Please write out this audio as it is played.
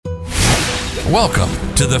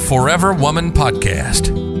Welcome to the Forever Woman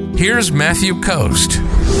Podcast. Here's Matthew Coast.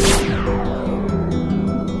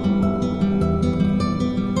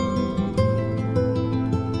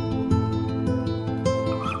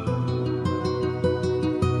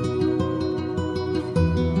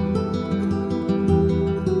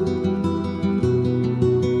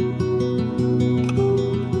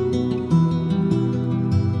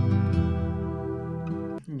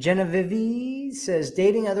 Genevieve says,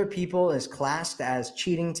 dating other people is classed as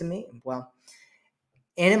cheating to me. Well,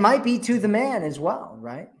 and it might be to the man as well,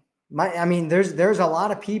 right? There's a lot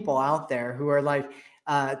of people out there who are like,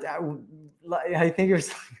 I think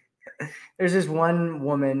there's this one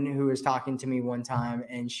woman who was talking to me one time,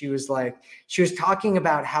 and she was talking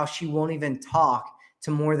about how she won't even talk to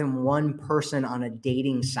more than one person on a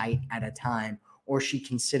dating site at a time, or she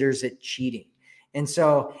considers it cheating. And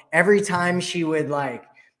so every time she would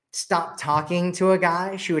stop talking to a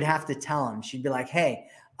guy, she would have to tell him. She'd be like, hey,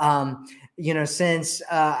 since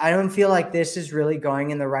I don't feel like this is really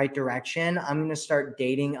going in the right direction, I'm going to start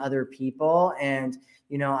dating other people. And,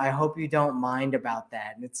 I hope you don't mind about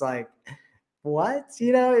that. And it's like, what?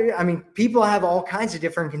 People have all kinds of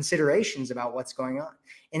different considerations about what's going on.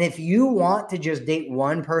 And if you want to just date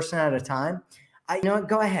one person at a time,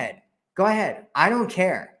 go ahead. I don't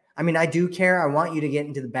care. I do care. I want you to get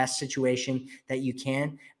into the best situation that you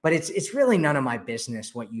can, but it's really none of my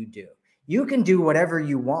business what you do. You can do whatever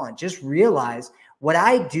you want. Just realize what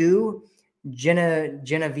I do,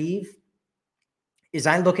 Genevieve, is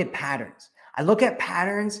I look at patterns. I look at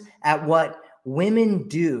patterns at what women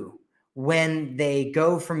do when they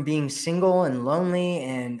go from being single and lonely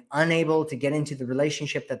and unable to get into the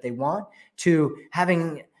relationship that they want to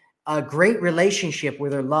having a great relationship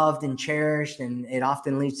where they're loved and cherished, and it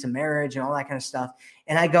often leads to marriage and all that kind of stuff.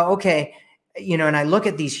 And I go, okay, and I look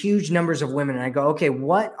at these huge numbers of women and I go, okay,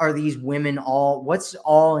 what are these women what's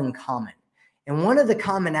all in common? And one of the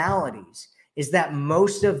commonalities is that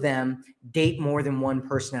most of them date more than one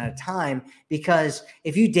person at a time, because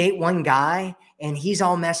if you date one guy and he's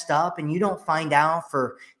all messed up and you don't find out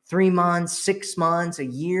for 3 months, 6 months, a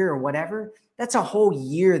year or whatever, that's a whole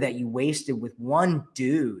year that you wasted with one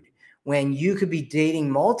dude. When you could be dating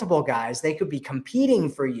multiple guys, they could be competing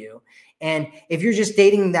for you. And if you're just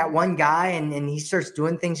dating that one guy and he starts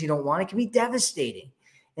doing things you don't want, it can be devastating.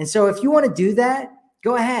 And so if you want to do that,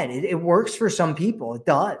 go ahead. It works for some people. It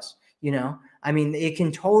does, it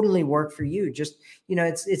can totally work for you. Just,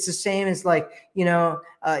 it's the same as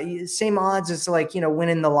same odds as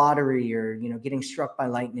winning the lottery or, getting struck by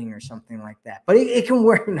lightning or something like that. But it can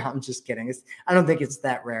work. No, I'm just kidding. I don't think it's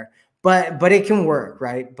that rare. But it can work,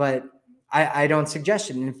 right? But I don't suggest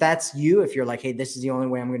it. And if that's you, if you're like, hey, this is the only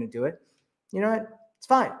way I'm going to do it, you know what? It's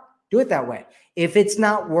fine. Do it that way. If it's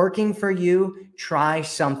not working for you, try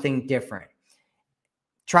something different.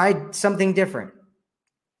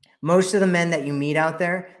 Most of the men that you meet out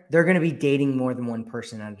there, they're going to be dating more than one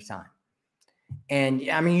person at a time. And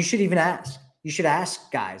you should even ask. You should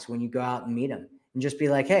ask guys when you go out and meet them and just be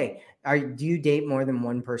like, hey, do you date more than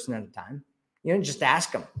one person at a time? Just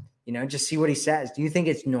ask him. Just see what he says. Do you think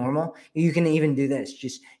it's normal? You can even do this.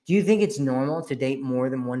 Just, do you think it's normal to date more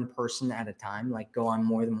than one person at a time? Like go on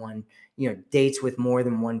more than one, dates with more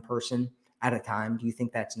than one person at a time. Do you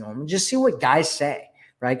think that's normal? Just see what guys say,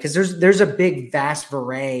 right? Because there's a big, vast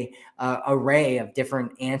array of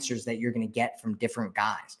different answers that you're going to get from different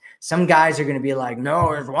guys. Some guys are going to be like,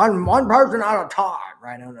 no, it's one person at a time,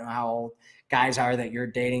 right? I don't know how old guys are that you're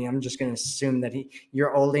dating. I'm just going to assume that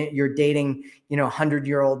you're dating,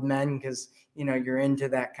 100-year-old men because, you're into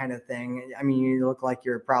that kind of thing. You look like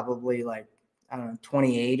you're probably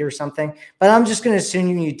 28 or something, but I'm just going to assume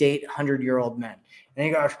you date 100-year-old men. And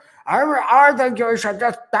he goes, I think you should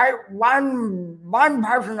just date one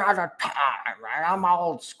person at a time, right? I'm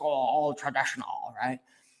old school, old traditional, right?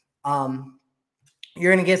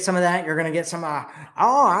 You're going to get some of that. You're going to get some,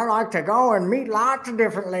 I like to go and meet lots of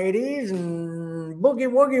different ladies and boogie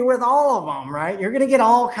woogie with all of them, right? You're going to get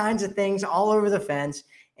all kinds of things all over the fence.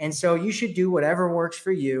 And so you should do whatever works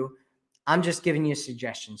for you. I'm just giving you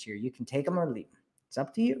suggestions here. You can take them or leave them. It's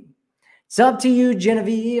up to you. It's up to you,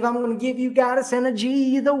 Genevieve. I'm going to give you goddess energy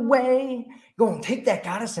either way. Go and take that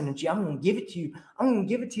goddess energy. I'm going to give it to you.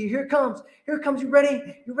 Here it comes. You ready?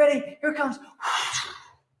 Here it comes.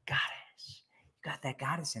 Goddess. You got that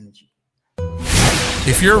goddess energy.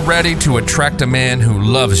 If you're ready to attract a man who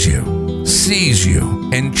loves you, sees you,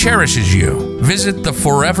 and cherishes you, visit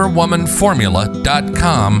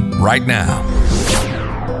theforeverwomanformula.com right now.